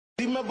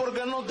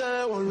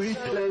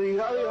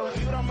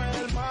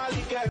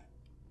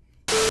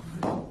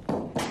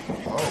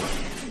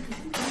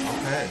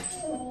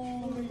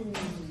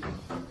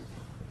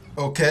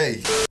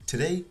Okay.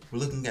 Today, we're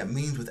looking at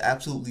memes with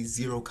absolutely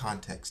zero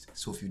context.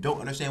 So if you don't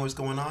understand what's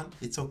going on,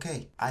 it's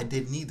okay. I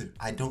did neither.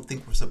 I don't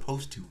think we're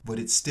supposed to, but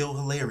it's still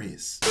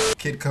hilarious.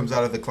 Kid comes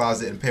out of the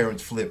closet and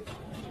parents flip.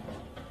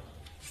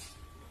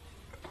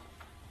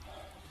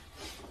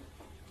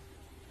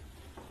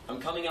 I'm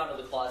coming out of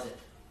the closet.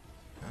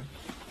 Huh?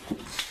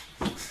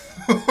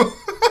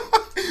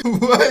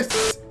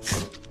 What?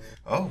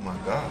 Oh my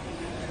god.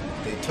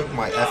 They took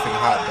my effing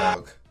hot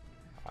dog.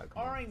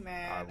 Alright,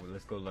 man. Alright, well,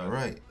 let's go learn.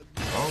 Alright.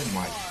 Oh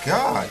my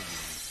god.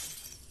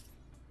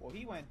 Well,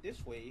 he went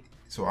this way.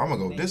 So I'm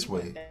gonna go this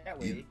way. That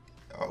way.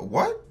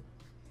 What?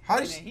 How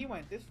did And then he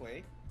went this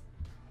way.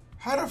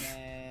 How the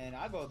And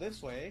I go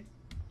this way.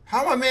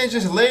 how my man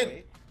just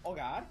lit? Oh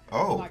god.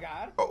 Oh. Oh my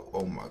god.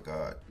 Oh my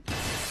god.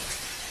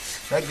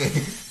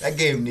 That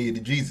game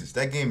needed Jesus.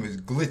 That game is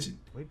glitching.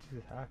 What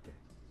just happened?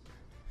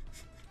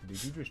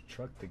 Did you just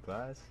truck the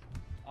glass?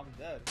 I'm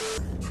dead.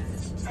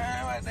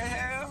 What the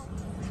hell?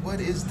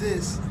 What is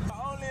this?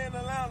 Only in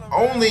Atlanta.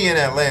 Only in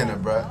Atlanta,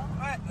 bruh.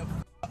 What the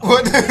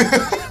What?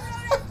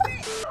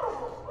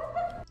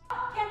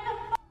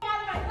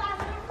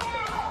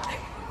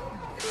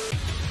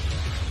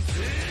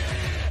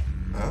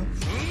 Huh?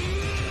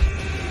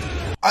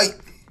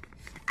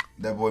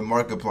 That boy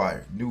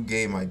Markiplier. New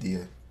game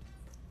idea.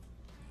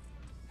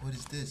 What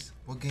is this?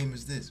 What game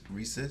is this?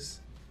 Recess?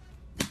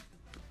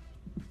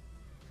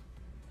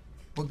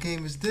 What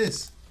game is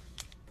this?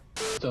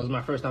 So it was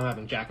my first time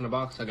having Jack in the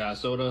Box. I got a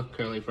soda,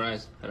 curly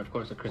fries, and of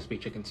course a crispy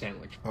chicken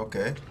sandwich.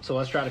 Okay. So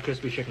let's try the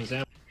crispy chicken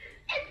sandwich.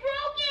 It's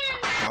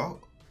broken! Oh.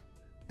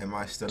 Am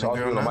I stunning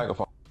girl now?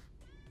 Microphone.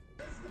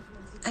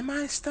 Am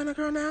I a stunner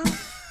girl now?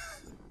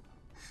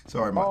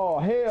 Sorry, my. Oh,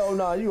 hell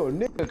nah, you a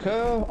nigga,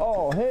 cuz.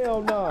 Oh,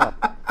 hell nah.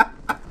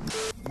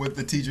 What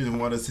the teachers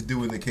want us to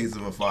do in the case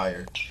of a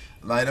fire.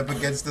 Line up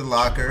against the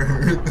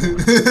locker.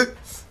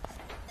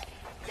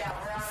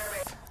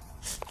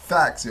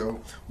 Facts,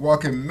 yo.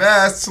 Walking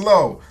mad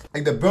slow.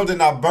 Like the building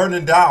not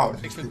burning down.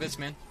 Thanks for the bits,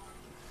 man.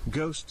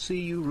 Ghost,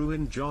 see you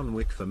ruined John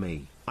Wick for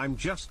me. I'm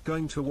just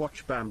going to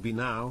watch Bambi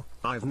now.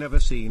 I've never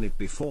seen it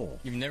before.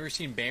 You've never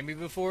seen Bambi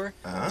before?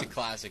 It's a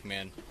classic,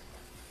 man.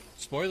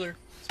 Spoiler.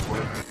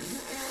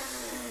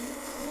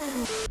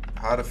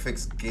 How to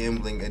fix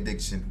gambling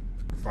addiction.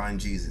 Find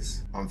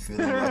Jesus. I'm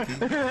feeling lucky.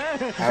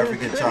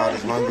 African child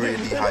is hungry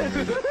and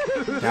dehydrated.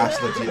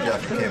 National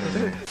Geographic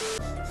cameraman.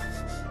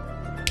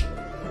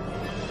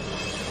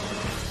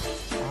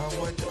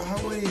 How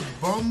would he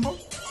bumble?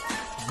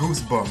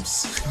 Goosebumps.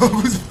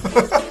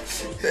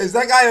 Is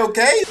that guy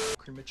okay?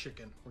 Cream of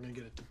chicken. We're gonna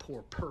get it to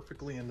pour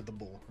perfectly into the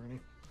bowl. Ready?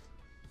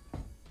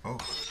 Oh,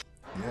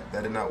 yeah,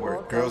 that did not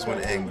work. Girls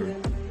went angry.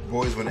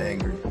 Boys went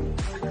angry.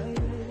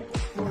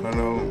 I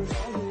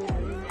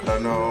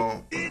don't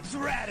know.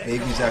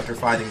 Babies after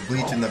finding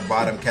bleach in the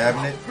bottom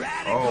cabinet.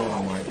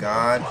 Oh my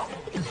god.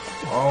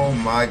 Oh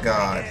my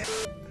god.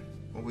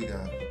 What we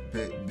got?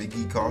 Big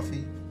E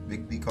coffee?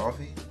 Big B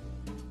coffee?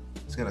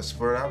 It's gonna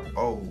spurt out?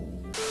 Oh.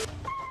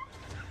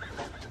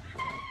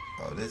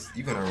 Oh, this,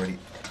 you can already.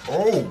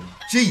 Oh,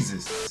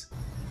 Jesus.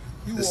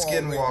 The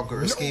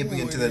skinwalker escaping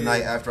into the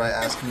night after I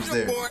ask who's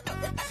there.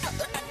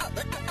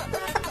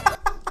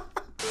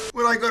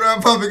 When I go to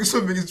a public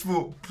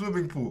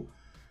swimming pool.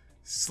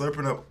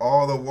 Slurping up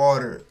all the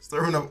water.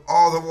 Slurping up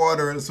all the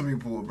water in the swimming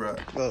pool, bro.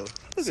 Bro,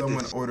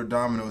 someone ordered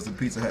Domino's and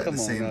Pizza Hut at the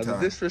same time.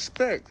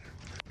 Disrespect.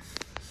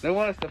 They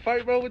want us to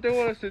fight, bro. What they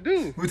want us to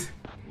do?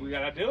 We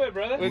gotta do it,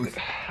 brother.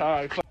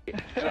 Alright, fuck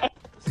it. Let's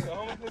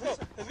go. Let's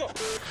go.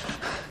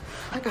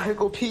 I gotta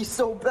go pee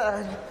so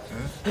bad.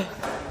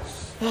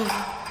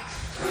 Huh?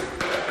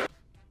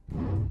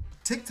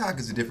 TikTok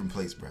is a different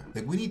place, bro.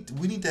 Like we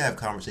need to have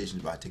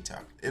conversations about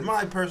TikTok. In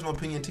my personal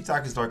opinion,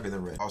 TikTok is darker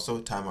than red.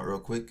 Also, time out real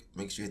quick.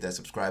 Make sure you hit that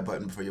subscribe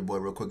button for your boy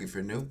real quick if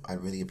you're new.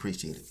 I'd really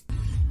appreciate it.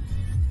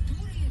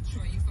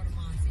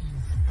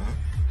 Huh?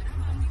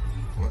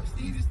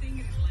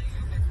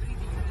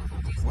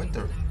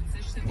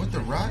 What the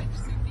rock?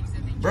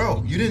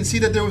 Bro, you didn't see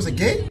that there was a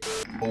gate?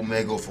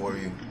 Omega for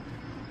you.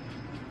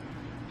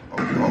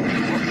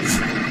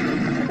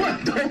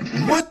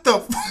 What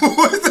the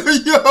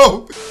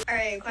yo?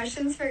 Alright,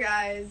 questions for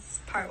guys,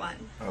 part 1.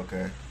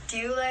 Okay. Do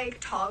you like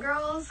tall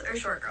girls or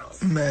short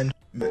girls? Man,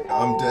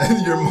 I'm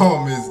dead. Your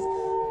mom is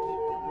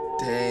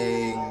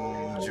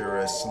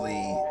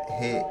dangerously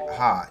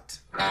hot.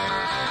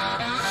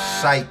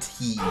 Shite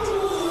heat.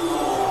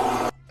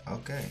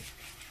 Okay.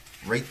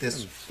 Rate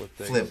this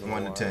flip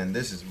 1 to 10.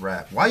 This is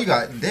rap. Why you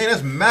got? Dang,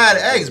 that's mad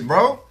eggs,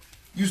 bro.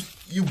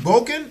 You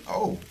broken?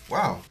 Oh,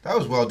 wow. That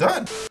was well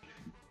done.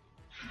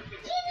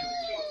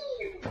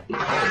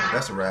 Oh,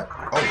 that's a wrap.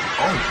 Oh,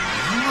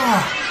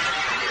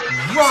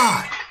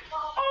 right.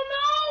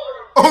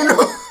 Oh no!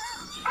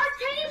 Our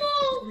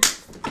table!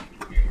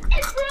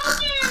 It's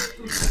broken!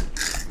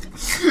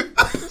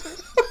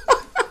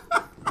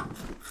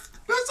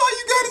 That's all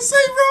you gotta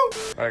say, bro.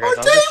 Alright guys, I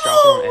was just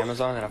shopping on Amazon.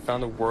 Amazon and I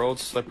found the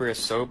world's slipperiest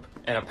soap,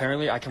 and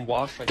apparently I can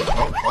wash like.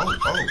 Whoa.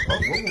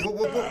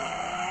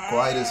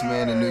 Quietest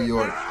man in New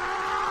York.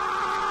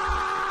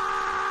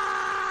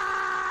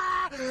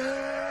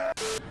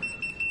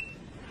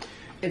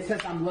 It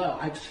says I'm low.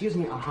 Excuse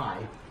me, I'm high.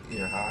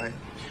 You're high?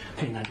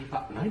 Hey,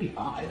 95,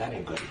 95, that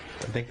ain't good.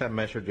 I think that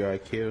measured your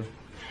IQ.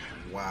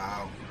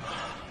 Wow.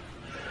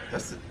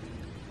 That's it.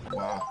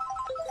 Wow.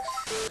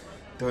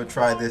 Don't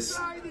try this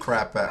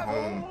crap at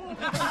home.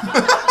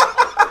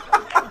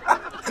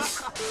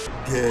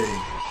 Gay.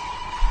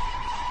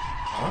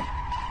 Huh?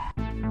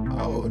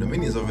 Oh, the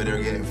minions over there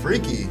are getting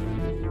freaky.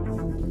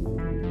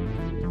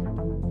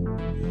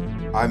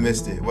 I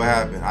missed it. What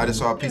happened? I just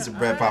saw a piece of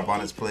bread pop on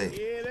his plate.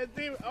 Yeah, that's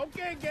it.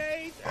 Okay,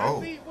 guys.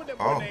 Oh. I see what the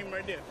boy name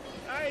right there.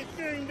 Ice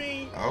cream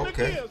bean. Okay. Look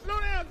here. Slow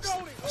down,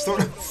 Cody. Slow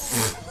down.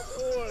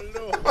 Oh,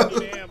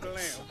 Lord. Damn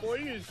lamb. Boy,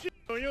 you shit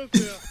on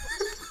yourself.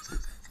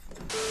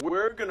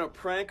 We're gonna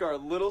prank our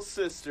little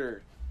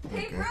sister.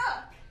 Hey,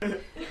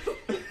 Brooke.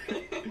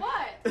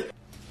 What?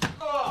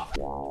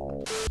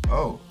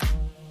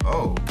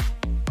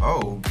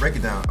 Oh, break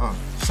it down,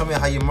 Show me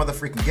how your mother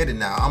freaking get it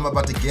now. I'm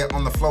about to get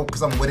on the floor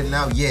cause I'm with it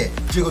now, yeah.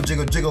 Jiggle,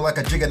 jiggle, jiggle like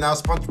a jigger now.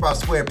 SpongeBob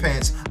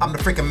SquarePants. I'm the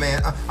freaking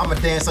man, I'ma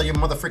dance on your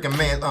mother freaking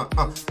man,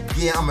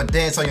 yeah, I'ma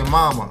dance on your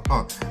mama,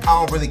 I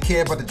don't really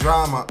care about the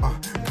drama,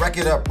 rack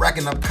it up,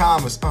 racking up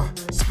commas,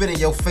 spit in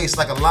your face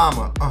like a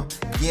llama,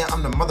 yeah,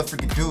 I'm the mother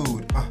freaking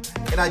dude,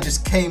 and I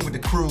just came with the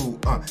crew,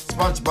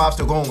 SpongeBob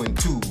still going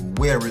too.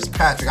 Where is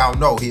Patrick? I don't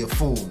know, he a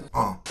fool,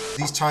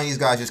 These Chinese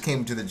guys just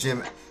came to the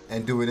gym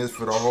and doing this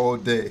for the whole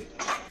day.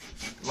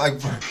 Like,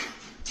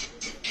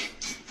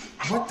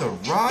 what the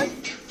ride?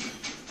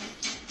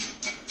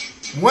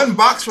 One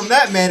box from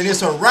that man and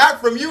it's a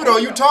wrap from you though,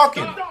 you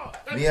talking.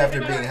 Me after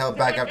being held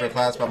back after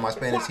class by my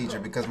Spanish teacher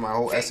because my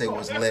whole essay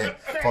was lead,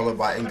 followed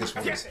by English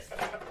ones.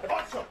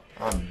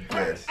 I'm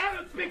dead. I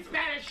don't speak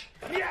Spanish.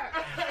 Yeah.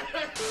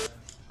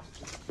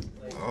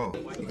 Oh,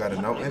 you got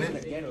a note in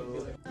it?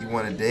 You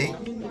want a date?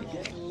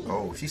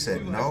 Oh, she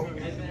said no.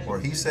 Or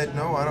he said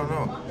no, I don't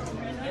know.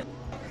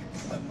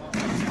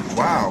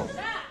 Wow.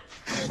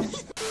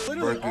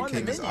 Burger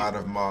King is out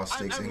of mall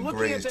sticks and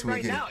Gray's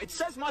tweaking. It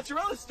says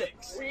mozzarella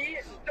sticks. We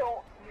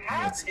don't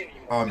have any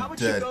more. I'm How about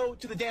dead. you go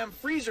to the damn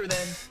freezer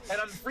then and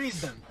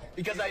unfreeze them?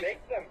 Because I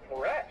make them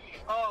fresh.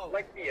 Oh,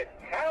 like the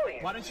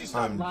Italian. Why don't you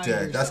stop lying? I'm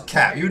dead. That's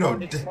cap. You know.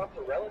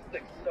 Mozzarella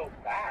sticks so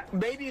bad.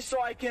 Maybe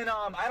so I can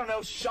I don't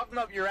know, shove them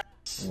up your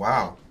ass.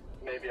 Wow.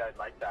 Maybe I'd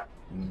like that.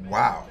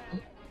 Wow.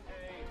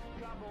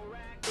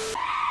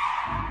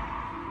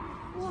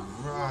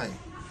 Right.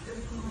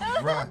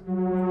 Right.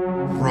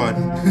 Run.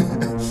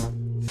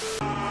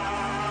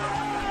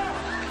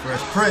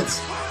 Fresh Prince.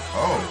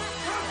 Oh.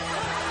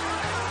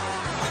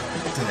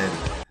 Dead.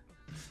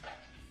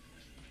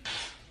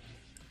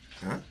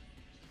 Huh?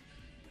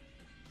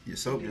 Your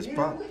soap just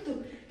popped.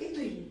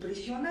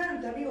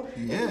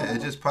 Yeah,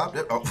 it just popped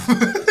up. Oh.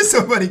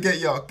 Somebody get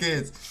y'all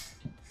kids.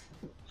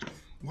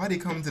 Why'd he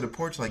come to the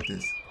porch like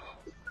this?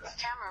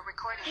 Camera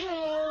recording.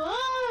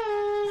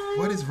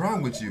 What is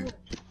wrong with you?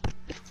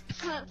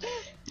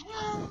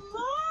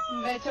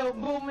 Metro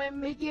boom and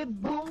make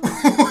it boom.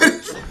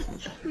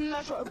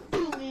 Metro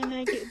boom and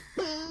make it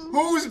boom.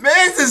 Whose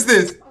bands is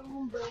this?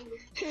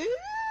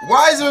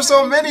 Why is there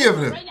so many of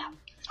them?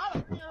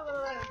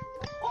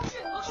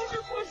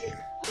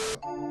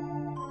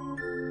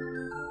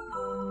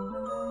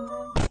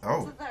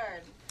 Oh. It's a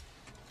third.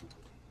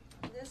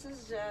 This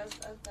is just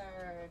a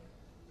third.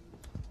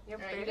 You're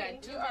pretty. You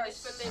got 2 minutes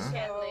for Miss So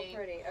Henley.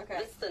 pretty. Okay.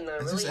 Listen,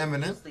 Is this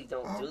Eminem? usually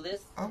don't do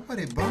this. Oh, what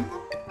a bum.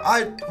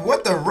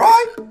 What the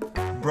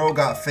ride? Bro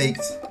got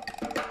faked.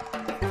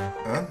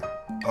 Huh?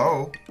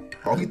 Oh.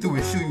 Oh, he threw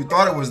his shoe. You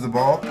thought it was the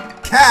ball.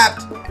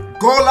 Capped.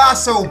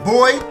 Golazo,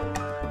 boy.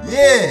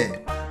 Yeah.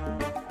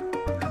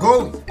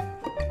 Go.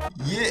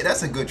 Yeah,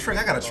 that's a good trick.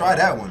 I gotta try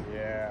that one.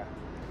 Yeah.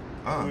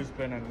 Who's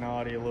been a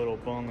naughty little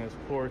boneless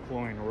pork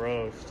loin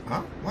roast?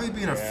 Huh? Why you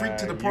being a freak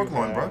to the pork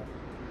loin, bro?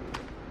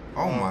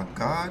 Oh my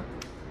God.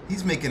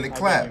 He's making it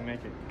clap. You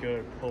make a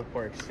good pulled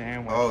pork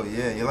sandwich. Oh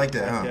yeah, you like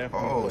that, huh?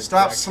 Oh, put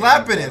stop Jack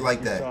slapping Daniels it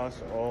like that.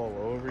 sauce all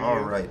over you.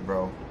 All right,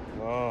 bro.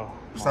 Oh,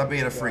 stop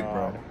being a freak,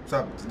 bro.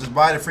 Stop. Just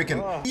buy the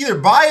freaking. Either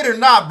buy it or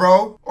not,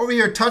 bro. Over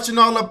here touching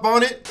all up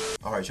on it.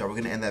 All right, y'all. We're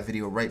gonna end that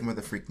video right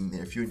mother freaking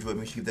there. If you enjoyed,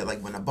 make sure you give that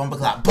like button a bumper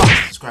clap.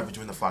 Subscribe and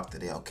join the flock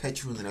today. I'll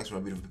catch you in the next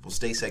one, beautiful people.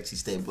 Stay sexy,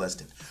 stay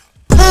blessed, and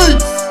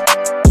peace.